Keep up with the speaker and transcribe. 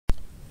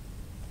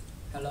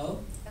Hello,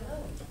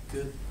 Hello.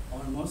 good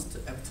almost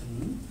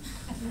afternoon.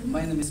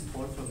 My name is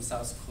Paul from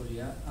South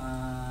Korea.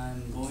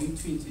 I'm going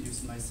to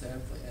introduce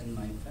myself and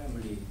my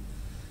family.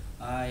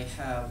 I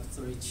have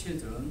three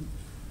children.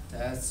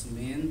 That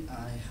means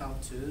I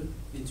have to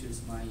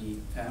introduce my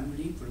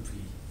family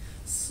briefly.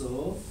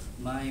 So,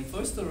 my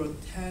first daughter,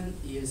 10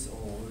 years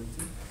old,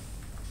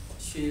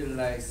 she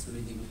likes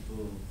reading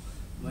book.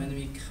 When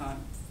we come,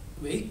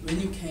 when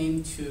you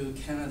came to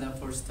Canada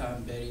first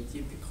time, very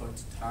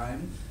difficult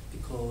time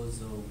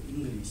because of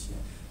English.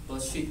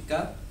 But she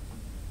got,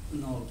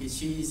 no,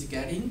 she is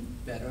getting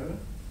better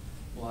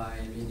while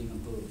reading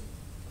a book.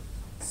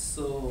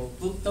 So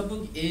the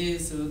book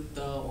is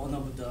the one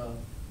of the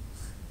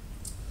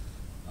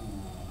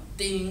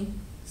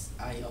things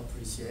I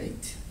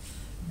appreciate.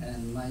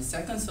 And my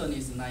second son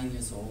is 9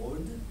 years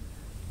old.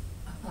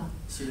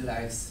 She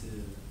likes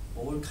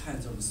all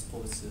kinds of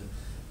sports.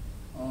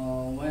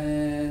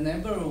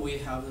 Whenever we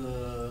have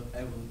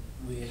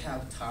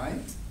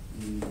time,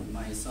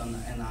 my son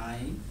and I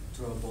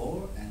throw a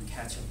ball and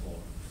catch a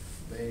ball.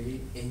 Very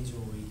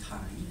enjoy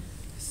time.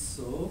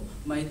 So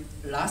my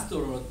last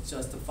daughter,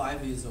 just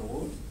 5 years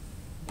old,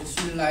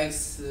 she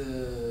likes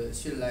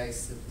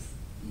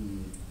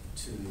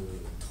to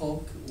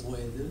talk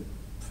with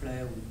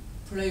play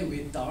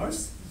with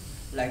dolls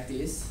like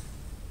this.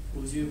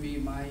 Would you be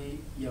my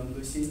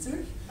younger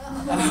sister?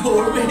 I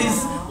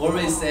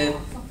always said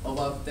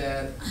about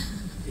that.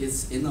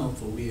 It's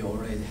enough. We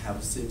already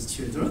have 6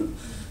 children.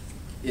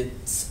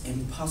 It's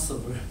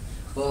impossible.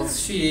 But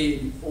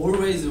she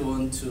always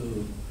want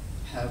to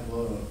have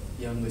a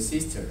younger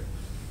sister.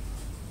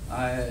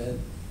 I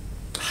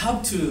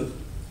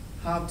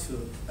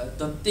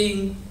the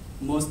thing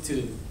most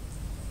to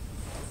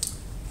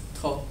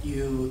talk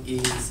you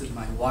is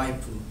my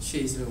wife.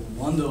 She's a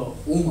Wonder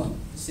Woman.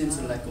 Seems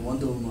like a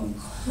Wonder Woman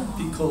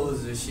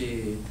because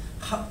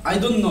I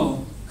don't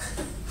know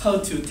how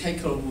to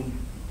take care of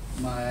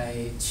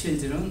my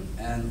children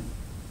and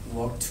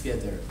work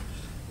together.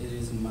 It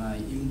is my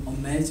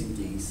amazing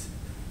things.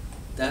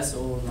 That's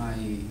all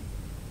my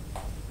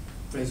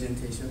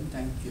presentation.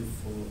 Thank you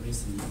for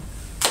listening.